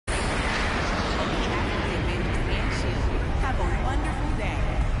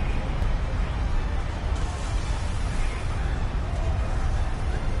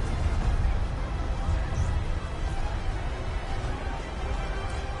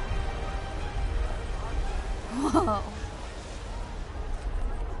Whoa.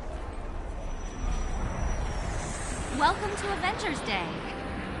 Welcome to Avengers Day.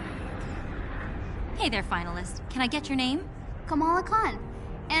 Hey there, finalist. Can I get your name? Kamala Khan.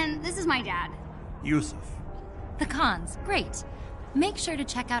 And this is my dad. Yusuf. The Khans. Great. Make sure to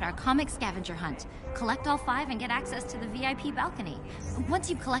check out our comic scavenger hunt. Collect all 5 and get access to the VIP balcony. Once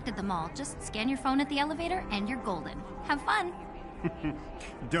you've collected them all, just scan your phone at the elevator and you're golden. Have fun.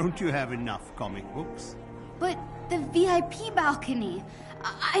 Don't you have enough comic books? But the VIP balcony.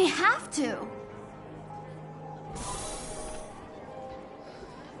 I have to.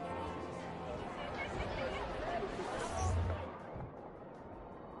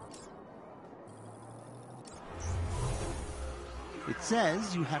 It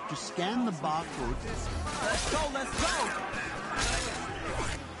says you have to scan the barcode. Let's go, let's go!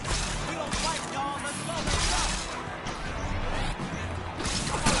 We don't fight, y'all. Let's go,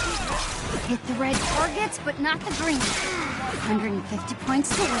 Hit the red targets, but not the green. 150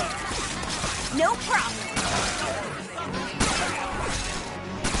 points to win. No problem.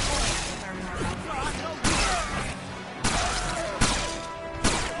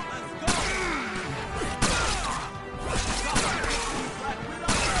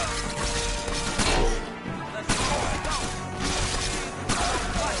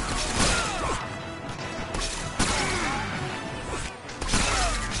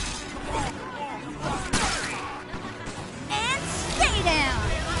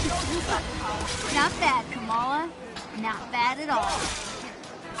 Not bad, Kamala. Not bad at all.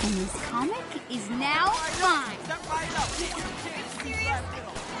 And this comic is now mine.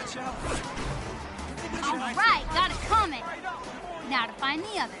 All right, got a comic. Now to find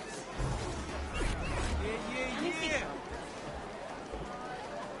the others.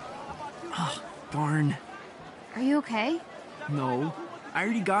 Oh, darn. Are you okay? No, I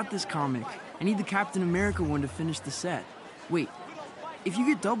already got this comic. I need the Captain America one to finish the set. Wait, if you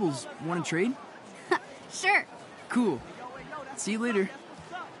get doubles, want to trade? Sure. Cool. See you later.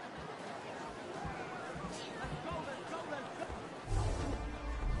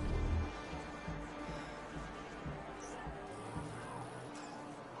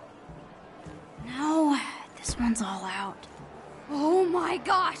 No, this one's all out. Oh my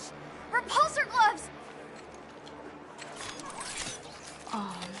gosh! Repulsor gloves!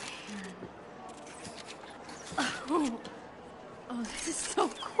 Oh man. Oh, this is so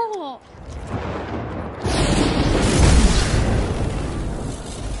cool.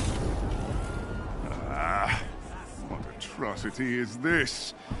 What atrocity is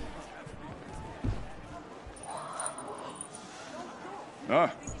this?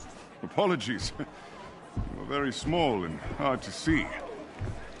 Apologies. You're very small and hard to see.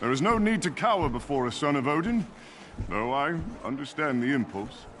 There is no need to cower before a son of Odin, though I understand the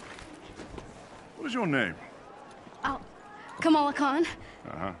impulse. What is your name? Kamala Khan.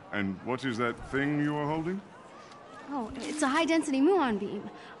 Uh-huh. And what is that thing you are holding? Oh, it's a high-density muon beam.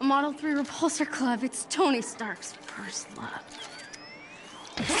 A Model 3 repulsor club. It's Tony Stark's first love.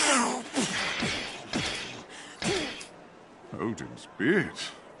 Odin's beard.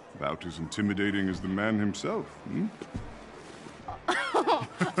 About as intimidating as the man himself, hmm?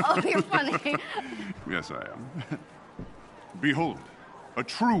 Oh, you're funny. Yes, I am. Behold, a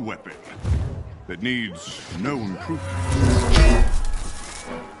true weapon that needs no improvement.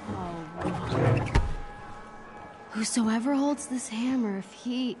 Whosoever holds this hammer,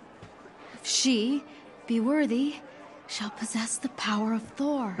 if she be worthy, shall possess the power of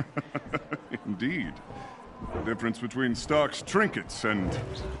Thor. Indeed. The difference between Stark's trinkets and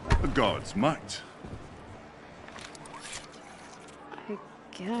the god's might. I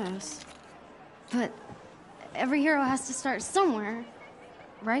guess. But every hero has to start somewhere,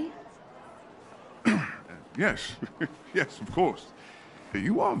 right? Yes, yes, of course.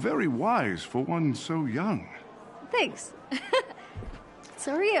 You are very wise for one so young. Thanks.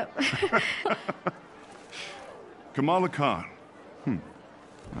 So are you. Kamala Khan.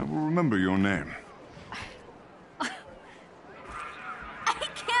 I will remember your name. I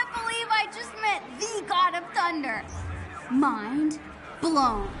can't believe I just met the God of Thunder. Mind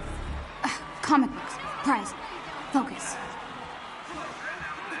blown. Comic books, prize, focus.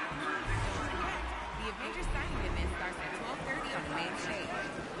 The Avengers signing event starts at 12:30 on the main stage.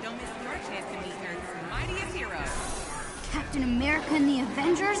 Don't miss your chance to meet Earth's mightiest heroes. Captain America and the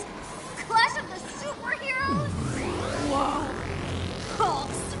Avengers? Clash of the Superheroes? Whoa!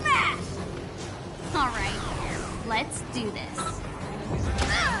 Hulk smash! All right, let's do this.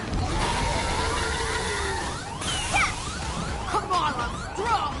 Yes! Come on, I'm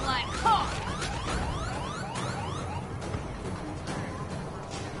strong like Hulk!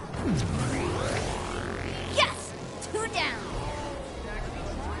 Yes!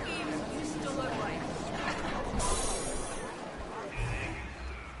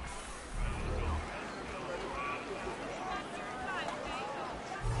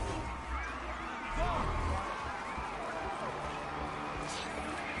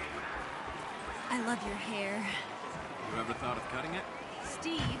 love your hair. You ever thought of cutting it?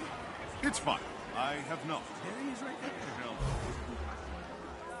 Steve, It's fine. I have not. There he is right there.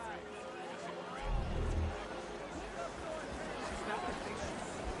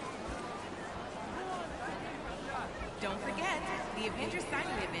 Don't forget, the Avengers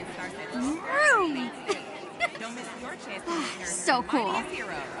signing event starts at Vroom! 12:30. Don't miss your chance to meet her So cool. mightiest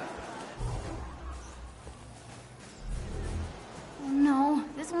hero. Oh no,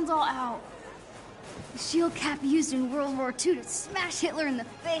 this one's all out. The shield Cap used in World War II to smash Hitler in the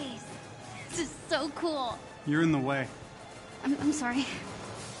face. This is so cool. You're in the way. I'm sorry.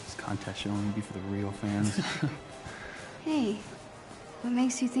 This contest should only be for the real fans. Hey, what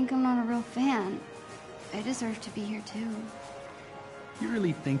makes you think I'm not a real fan? I deserve to be here too. You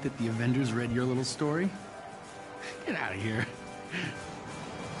really think that the Avengers read your little story? Get out of here.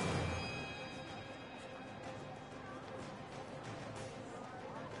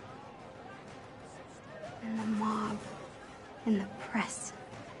 And the mob, and the press,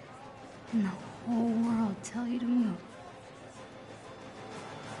 and the whole world tell you to move.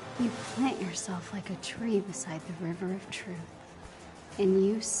 You plant yourself like a tree beside the river of truth, and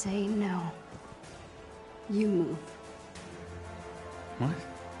you say no. You move. What?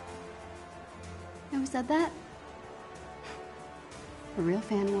 Who said that? A real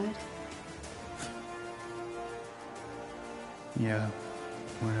fan would. Yeah,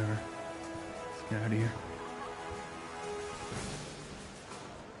 whatever. Let's get out of here.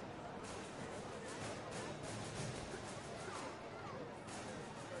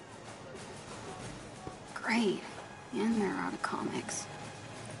 Great. And they're out of comics.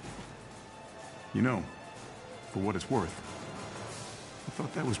 You know, for what it's worth, I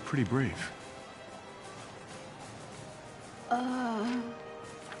thought that was pretty brave.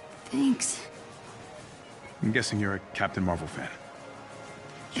 Thanks. I'm guessing you're a Captain Marvel fan.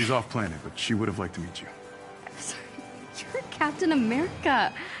 She's off planet, but she would have liked to meet you. Sorry, you're Captain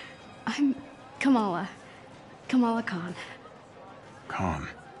America. I'm Kamala. Kamala Khan. Khan.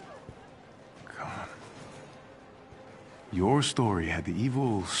 Your story had the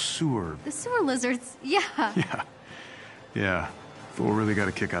evil sewer... The sewer lizards, yeah. Yeah. Thor really got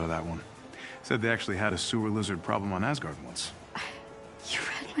a kick out of that one. Said they actually had a sewer lizard problem on Asgard once. You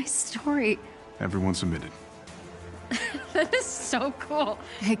read my story. Everyone submitted. That is so cool.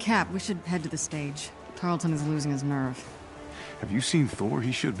 Hey, Cap, we should head to the stage. Tarleton is losing his nerve. Have you seen Thor?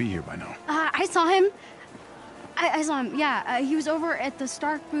 He should be here by now. I saw him. I saw him, yeah. He was over at the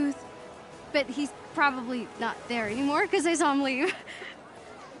Stark booth, but he's probably not there anymore because I saw him leave.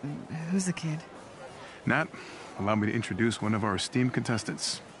 Who's the kid? Nat, allow me to introduce one of our esteemed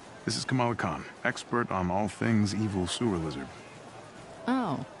contestants. This is Kamala Khan, expert on all things evil sewer lizard.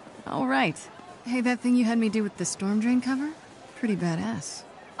 Oh, all right. Hey, that thing you had me do with the storm drain cover? Pretty badass.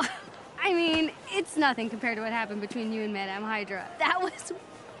 I mean, it's nothing compared to what happened between you and Madame Hydra. That was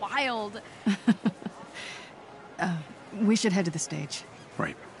wild. We should head to the stage.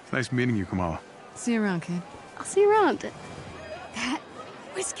 Right. Nice meeting you, Kamala. See you around, kid. I'll see you around. That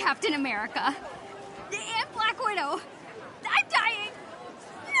was Captain America. And Black Widow. I'm dying.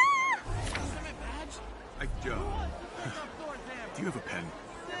 Do you have a pen?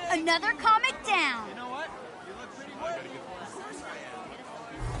 Another comic down. You know what? You look pretty worthy. Of course I am.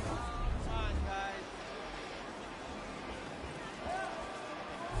 Come on, guys.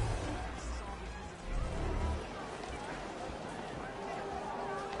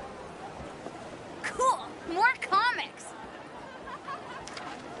 Cool. More comics.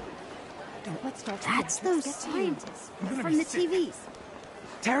 Don't let's start. That's those scientists from the TVs.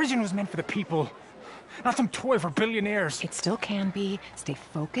 Terrigen was meant for the people, not some toy for billionaires. It still can be. Stay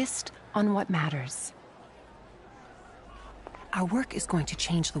focused on what matters. Our work is going to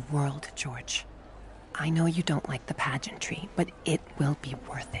change the world, George. I know you don't like the pageantry, but it will be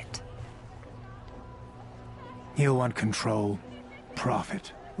worth it. He'll want control,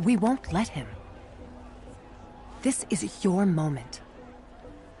 profit. We won't let him. This is your moment.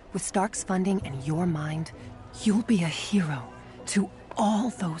 With Stark's funding and your mind, you'll be a hero to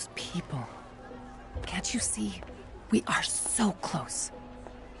all those people. Can't you see? We are so close.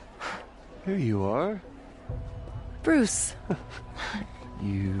 Here you are. Bruce.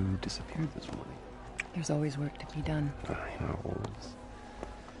 You disappeared this morning. There's always work to be done. I know.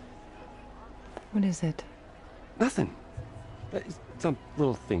 What is it? Nothing. It's some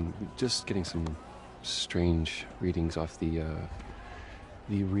little thing. Just getting some strange readings off the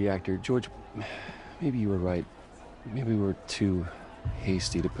reactor. George, maybe you were right. Maybe we were too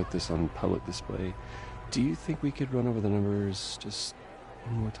hasty to put this on public display. Do you think we could run over the numbers just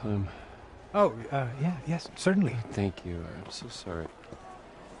one more time? Oh, yes, certainly. Thank you. I'm so sorry.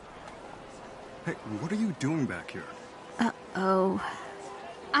 Hey, what are you doing back here? Uh-oh.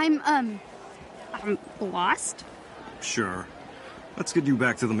 I'm lost? Sure. Let's get you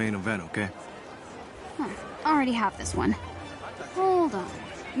back to the main event, okay? Huh. Already have this one. Hold on.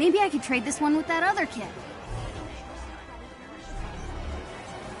 Maybe I could trade this one with that other kid.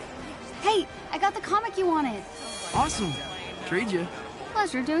 Hey, I got the comic you wanted. Awesome. Trade you.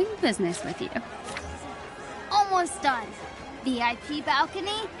 Pleasure doing business with you. Almost done. VIP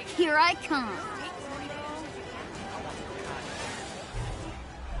balcony, here I come.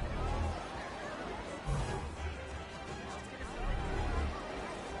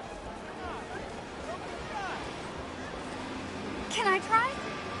 Can I try?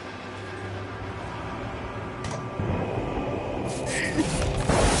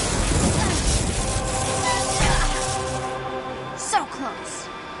 So close.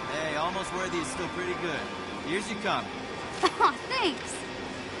 Hey, almost worthy is still pretty good. Here's your comic. Aw, thanks.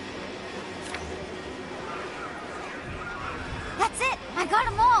 That's it. I got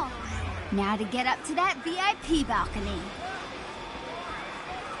them all. Now to get up to that VIP balcony.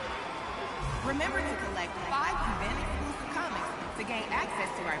 Remember to collect 5 event-exclusive comics to gain access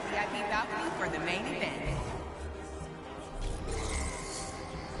to our VIP balcony for the main event.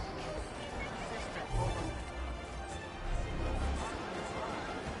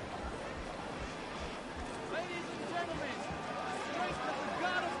 Ladies and gentlemen, strength of the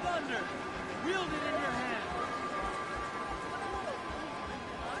God of Thunder, wield it in your hand.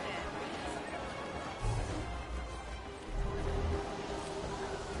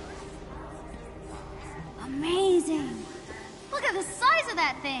 Amazing. Look at the size of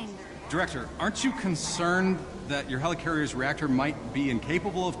that thing. Director, aren't you concerned that your helicarrier's reactor might be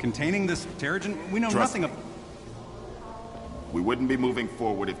incapable of containing this Terrigen? We know Trust nothing of... We wouldn't be moving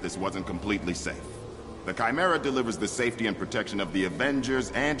forward if this wasn't completely safe. The Chimera delivers the safety and protection of the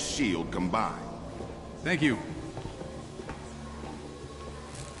Avengers and S.H.I.E.L.D. combined. Thank you.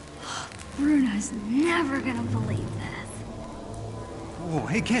 Bruno's never gonna believe this. Oh,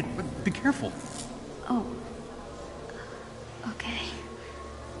 hey kid, be careful. Oh. Okay.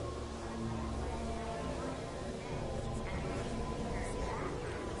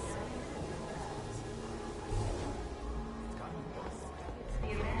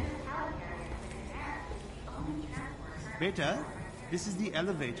 Beta, this is the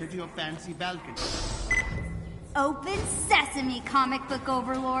elevator to your fancy balcony. Open sesame, comic book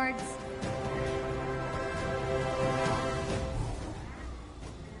overlords.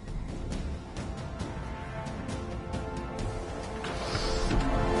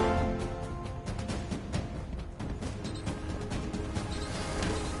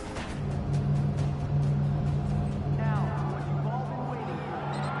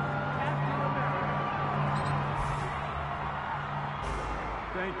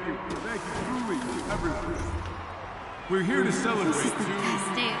 Thank you truly to everyone. We're here to celebrate This is the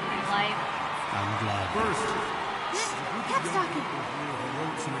best day of my life. I'm glad. First, Kept talking. we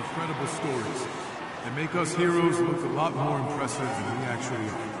wrote some incredible stories that make us heroes look a lot more impressive than we actually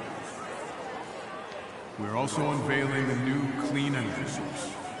are. We're also unveiling a new clean energy source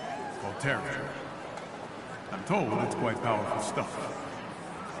called Terrigen. I'm told it's quite powerful stuff.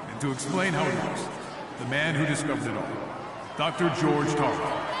 And to explain how it works, the man who discovered it all, Dr. George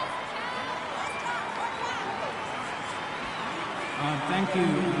Tarleton. Thank you,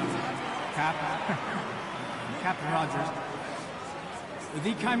 Captain Rogers.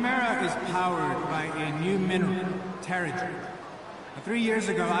 The Chimera is powered by a new mineral, Terrigen. 3 years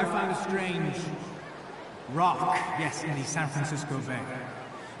ago, I found a strange rock, yes, in the San Francisco Bay.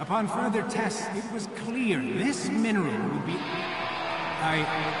 Upon further tests, it was clear this mineral would be...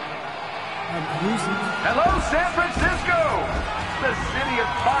 Hello, San Francisco! The city of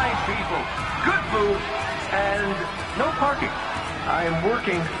fine people, good food, and no parking. I am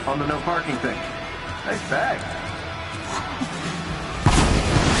working on the no parking thing. Nice bag.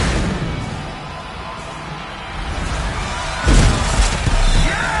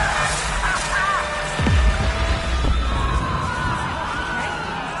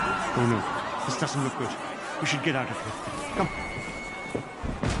 Oh no, this doesn't look good. We should get out of here. Come.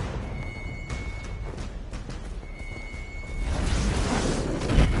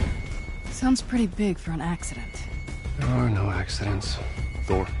 Sounds pretty big for an accident. There are no accidents.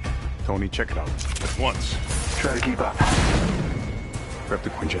 Thor, Tony, check it out. At once. Try to keep up. Grab the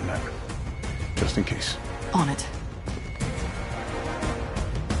Quinjet map. Just in case. On it.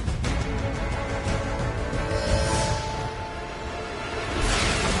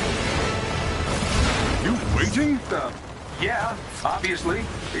 You waiting? Yeah, obviously.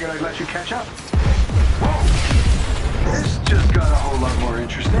 Figured I'd let you catch up. Whoa! This just got a whole lot more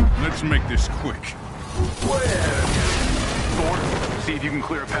interesting. Let's make this quick. Where? Thor, see if you can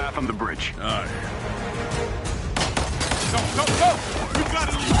clear a path on the bridge. Aye. Go! You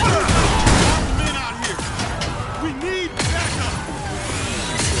gotta leave. Men out here. We need backup.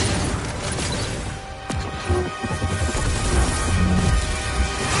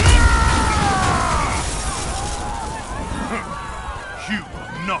 You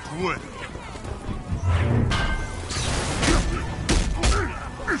are not worthy.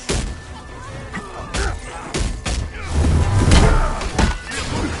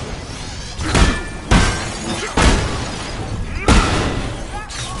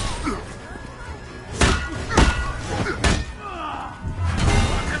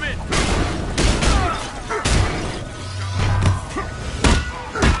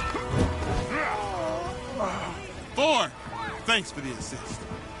 Thanks for the assist.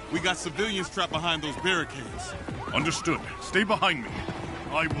 We got civilians trapped behind those barricades. Understood. Stay behind me.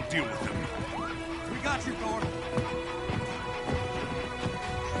 I will deal with them. We got you, Thor.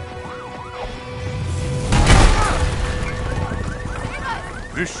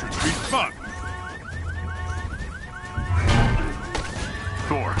 This should be fun.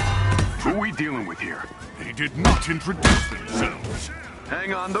 Thor, who are we dealing with here? They did not introduce themselves.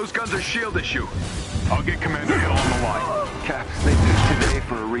 Hang on, those guns are shield issue. I'll get Commander Hill on the line. Cap, they did today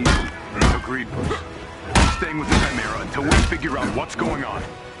for a reason. Agreed, Bruce. I'm staying with the Chimera until we figure out what's going on.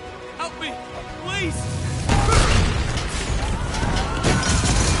 Help me, please!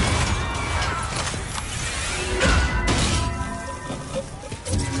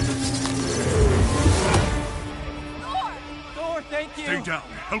 Thor, thank you! Stay down.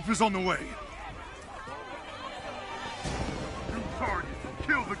 Help is on the way. New target.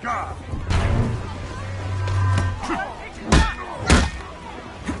 Kill the guy.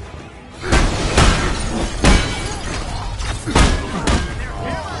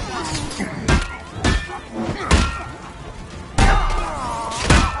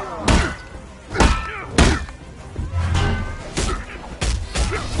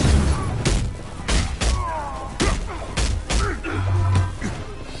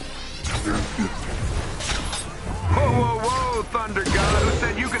 Whoa, Thunder God. Who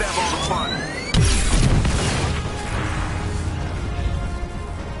said you could have all the fun?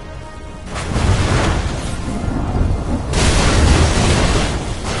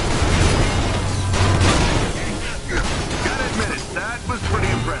 Gotta admit it, that was pretty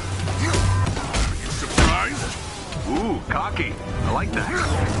impressive. You surprised? Ooh, cocky. I like that.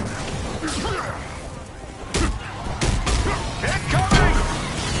 Incoming!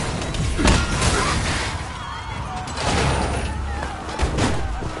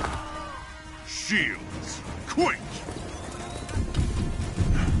 Shields. Quick!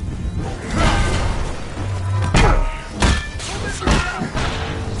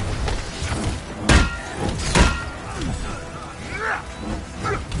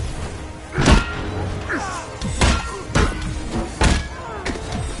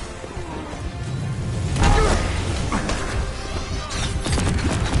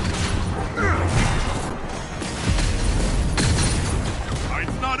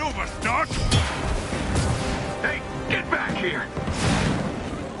 It's not over, Stark! Hey, get back here!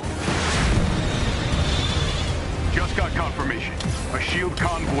 Just got confirmation. A SHIELD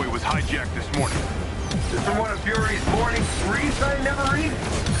convoy was hijacked this morning. This is one of Fury's morning briefs I never read?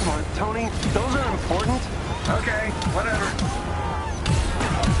 Come on, Tony. Those are important. Okay, whatever.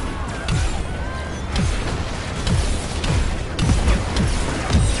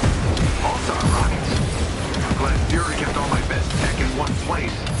 Pulsar rockets. I'm glad Fury kept all my best tech in one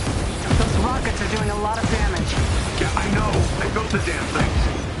place. Those rockets are doing a lot of damage. Yeah, I know. They built the damn things.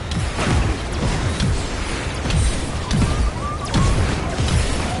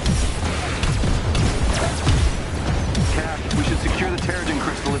 Cap, we should secure the Terrigen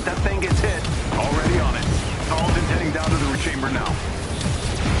crystal if that thing gets hit. Already on it. Dalton's heading down to the chamber now.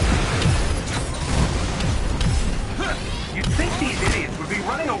 You'd think these idiots would be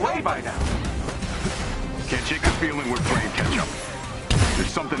running away by now. Can't shake the feeling we're playing catch-up.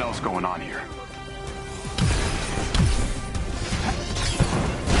 There's something else going on here.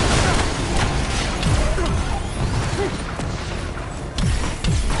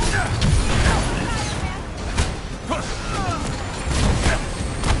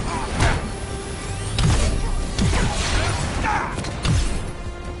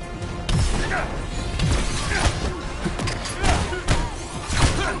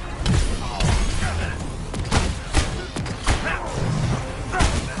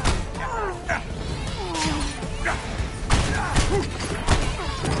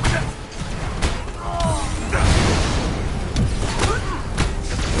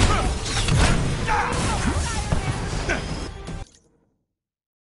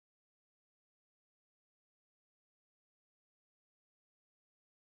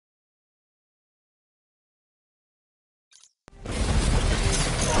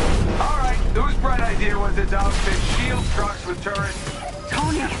 easier was it to outfit shield trucks with turrets?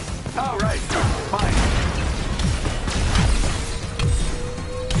 Tony! Oh, right. Fine.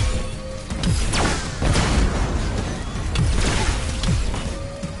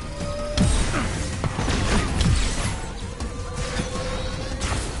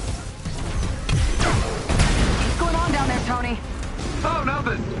 What's going on down there, Tony? Oh,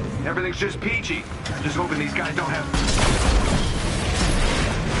 nothing. Everything's just peachy. Just hoping these guys don't have...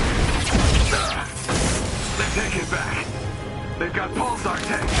 They take it back. They've got pulsar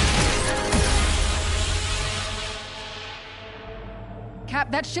tanks.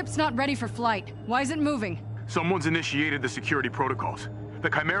 Cap, that ship's not ready for flight. Why is it moving? Someone's initiated the security protocols. The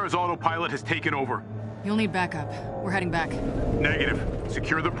Chimera's autopilot has taken over. You'll need backup. We're heading back. Negative.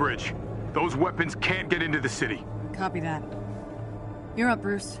 Secure the bridge. Those weapons can't get into the city. Copy that. You're up,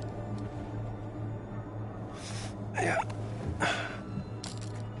 Bruce. Yeah.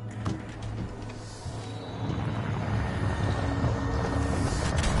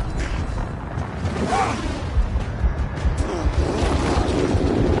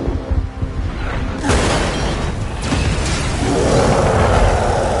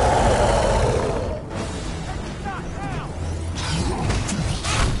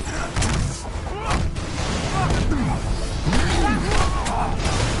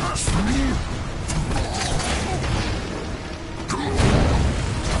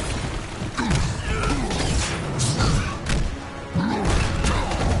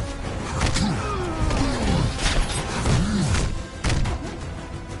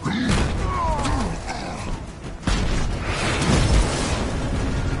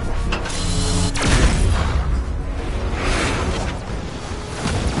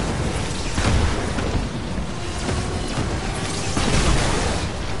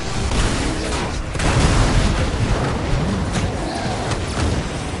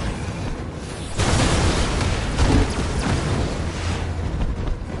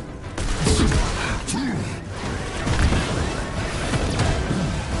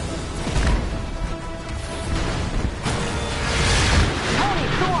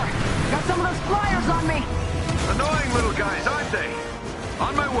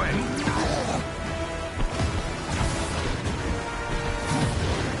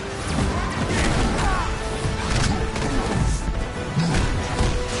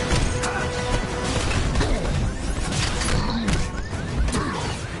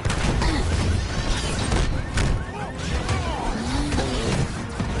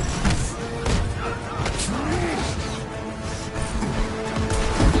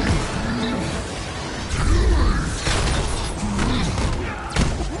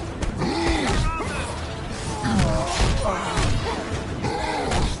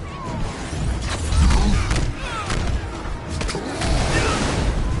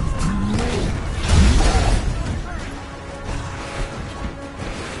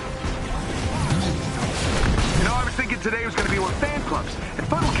 Today was going to be with fan clubs and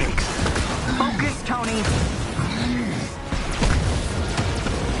funnel cakes. Focus, Tony.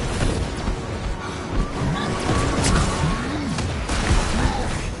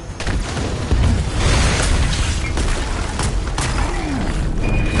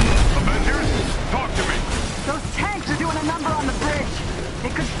 Avengers, talk to me. Those tanks are doing a number on the bridge. They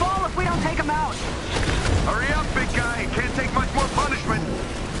could fall if we don't take them out. Hurry up, big guy. Can't take much more punishment.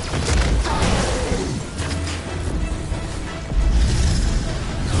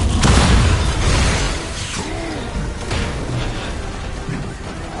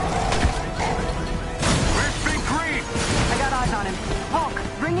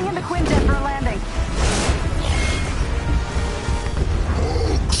 Bringing in the Quinjet for a landing.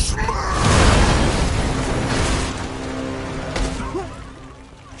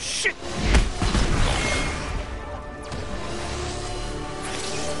 Shit!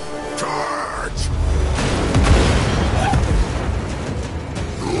 Charge!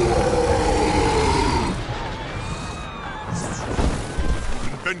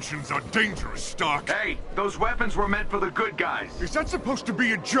 Inventions are dangerous, Stark. Hey, those weapons were meant for the good guys. Is that supposed to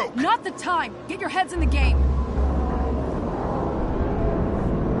be a joke? Not the time! Get your heads in the game!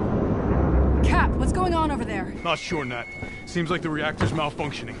 Cap, what's going on over there? Not sure, Nat. Seems like the reactor's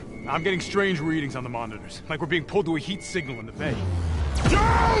malfunctioning. I'm getting strange readings on the monitors, like we're being pulled to a heat signal in the bay.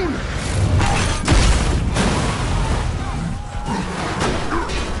 Down!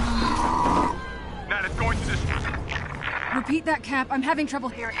 Nat, it's going to this... Repeat that, Cap. I'm having trouble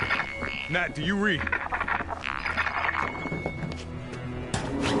hearing. Nat, do you read?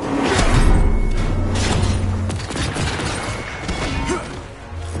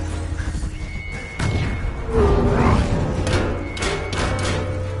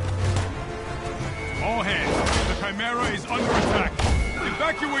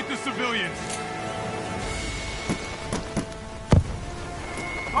 civilians.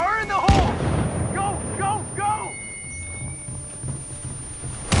 Fire in the hole! Go, go, go!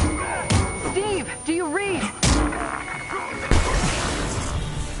 Steve, do you read?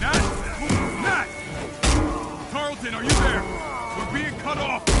 Nat! Carlton, are you there? We're being cut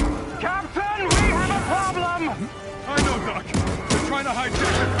off. Captain, we have a problem! I know, Doc. They're trying to hijack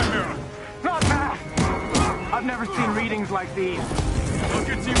the Chimera. Not bad. I've never seen readings like these. I'll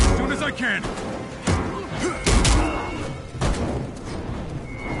get to you as soon as I can. This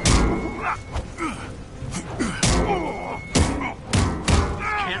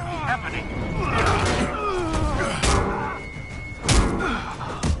can't be happening.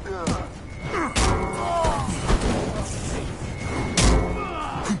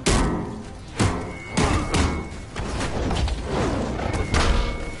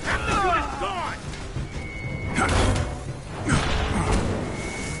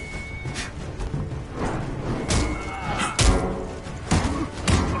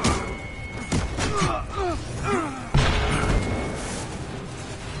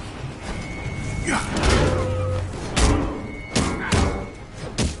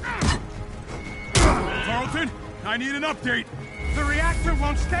 I need an update. The reactor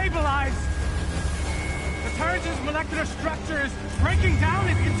won't stabilize. The turret's molecular structure is breaking down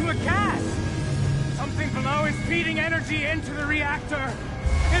into a gas. Something below is feeding energy into the reactor.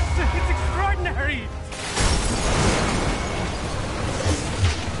 It's extraordinary.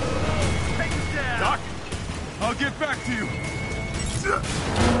 Take it down. Doc, I'll get back to you.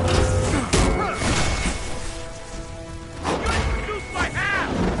 Reduce by half.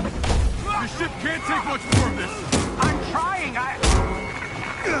 The ship can't take much more of this. I'm trying.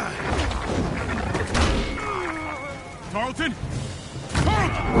 Tarleton?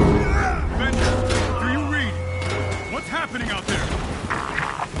 Tarleton! Avengers, do you read? What's happening out there?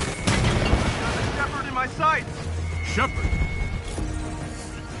 There's a Shepherd in my sights. Shepherd?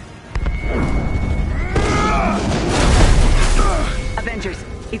 Avengers,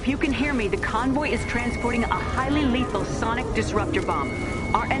 if you can hear me, the convoy is transporting a highly lethal sonic disruptor bomb.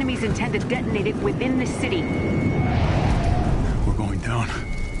 Our enemies intend to detonate it within the city. We're going down.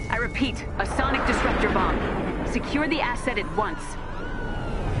 I repeat, a sonic disruptor bomb. Secure the asset at once.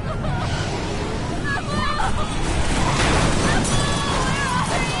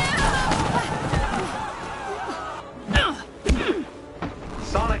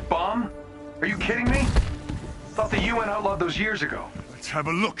 Sonic bomb? Are you kidding me? Thought the UN outlawed those years ago. Let's have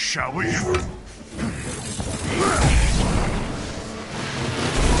a look, shall we?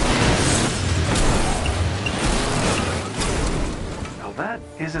 Now that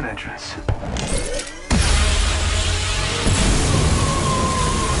is an entrance.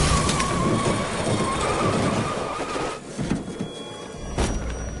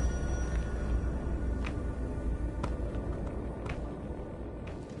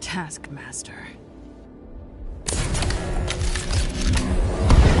 Taskmaster.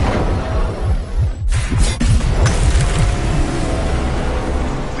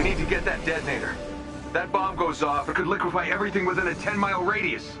 We need to get that detonator. That bomb goes off, it could liquefy everything within a 10-mile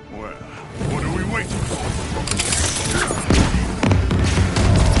radius. Well, what are we waiting for?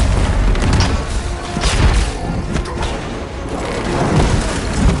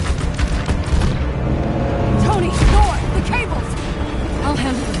 Tony, Thor, the cables! I'll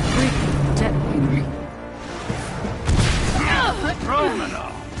handle the breaking of the detonator. Romano!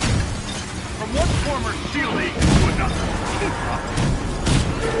 From one former Steel League to another.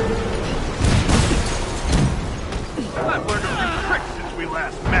 I've learned a few tricks since we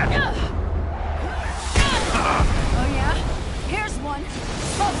last met. Oh yeah? Here's one.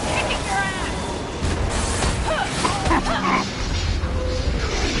 About kicking your ass!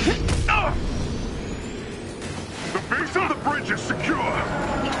 The base of the bridge is secure.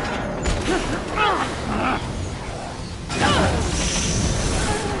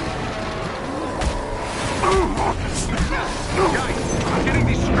 Guys, I'm getting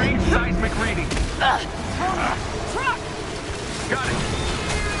these strange seismic readings. Truck! Got it.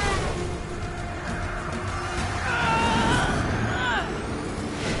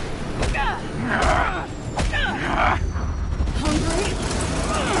 Hungry?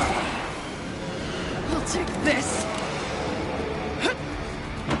 I'll take this.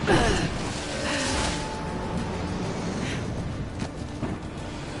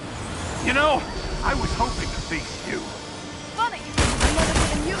 You know, I was hoping to face you. Funny! I never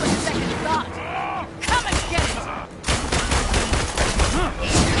given you a second thought. Come and get it!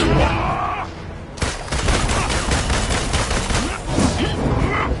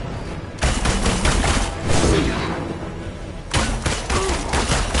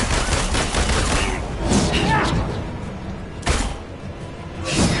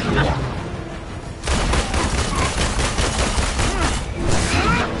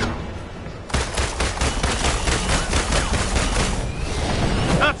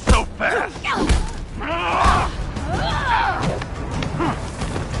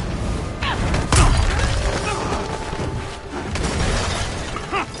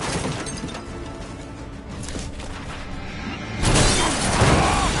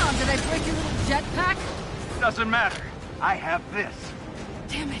 have this.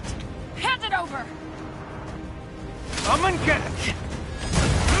 Damn it! Hand it over! Come and get it!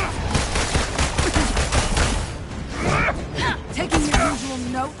 Taking your usual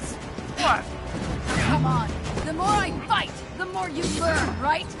notes? What? Come on. The more I fight, the more you learn,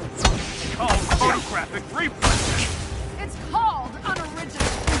 right? Called photographic reflexes. It's called unoriginal.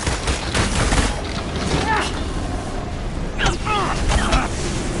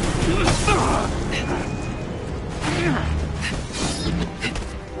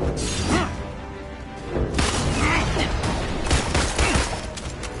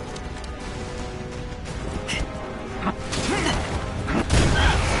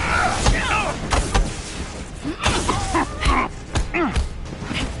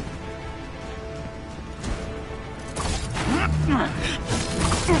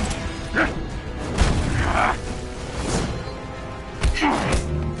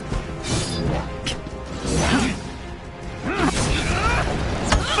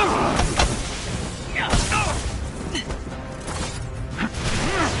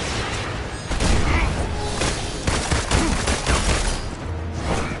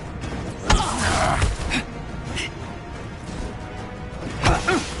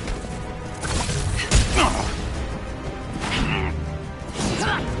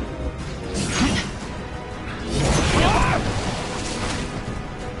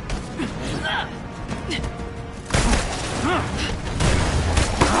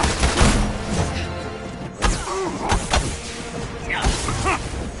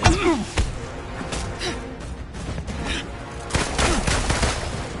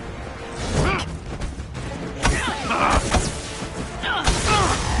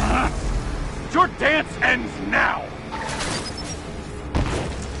 Your dance ends now!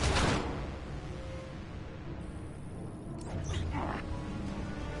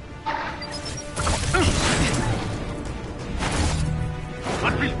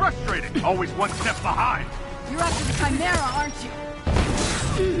 Must be frustrating, always one step behind. You're after the Chimera, aren't you?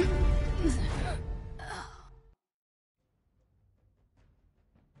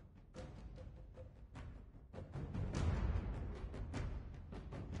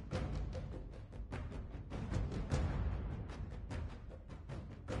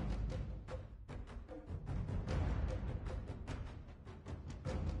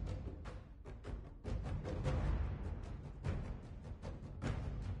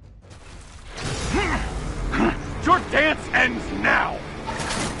 Your dance ends now!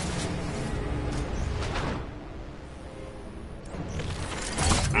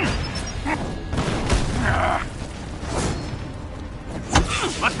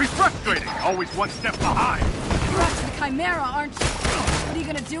 Must be frustrating, always one step behind. You're after the Chimera, aren't you? What are you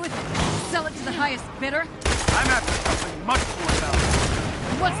gonna do with it? Sell it to the highest bidder? I'm after something much more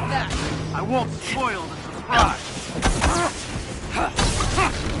valuable. What's that? I won't spoil the surprise.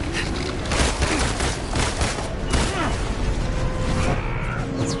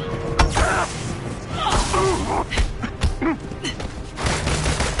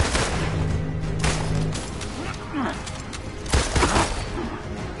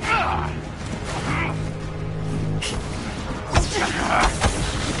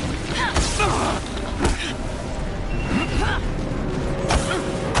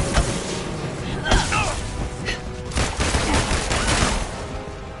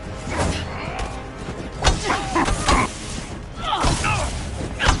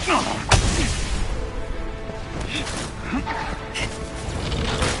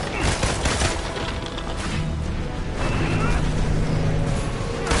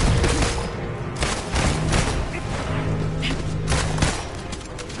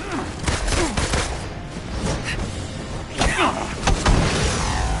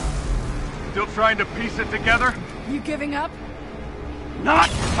 Still trying to piece it together? You giving up? Not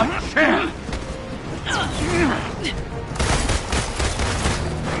a chance!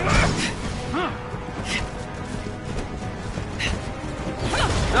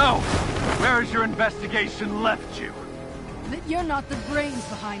 So, where has your investigation left you? That you're not the brains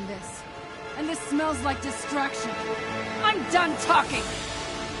behind this. And this smells like distraction. I'm done talking!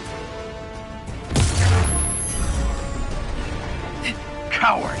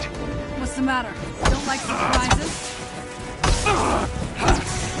 Coward! What's the matter? Don't like surprises?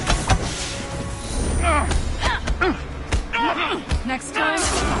 Next time,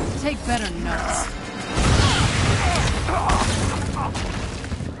 take better notes.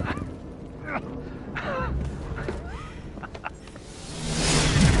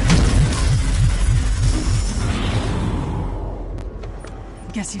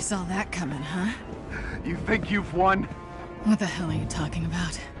 Guess you saw that coming, huh? You think you've won? What the hell are you talking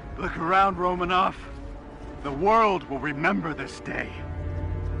about? Look around, Romanoff. The world will remember this day.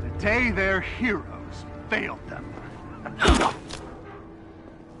 The day their heroes failed them.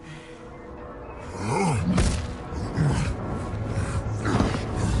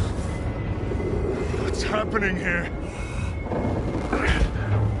 What's happening here?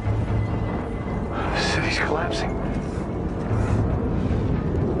 The city's collapsing.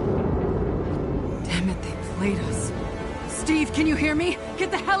 Damn it, they played us. Steve, can you hear me?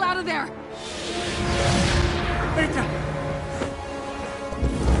 Get the hell out of there!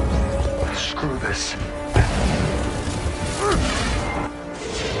 Screw this.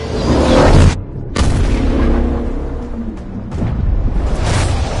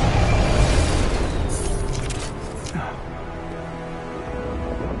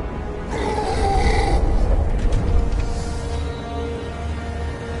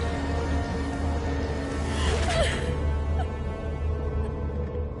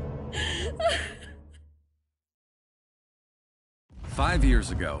 Five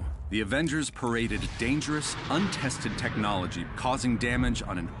years ago, the Avengers paraded dangerous, untested technology causing damage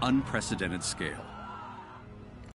on an unprecedented scale.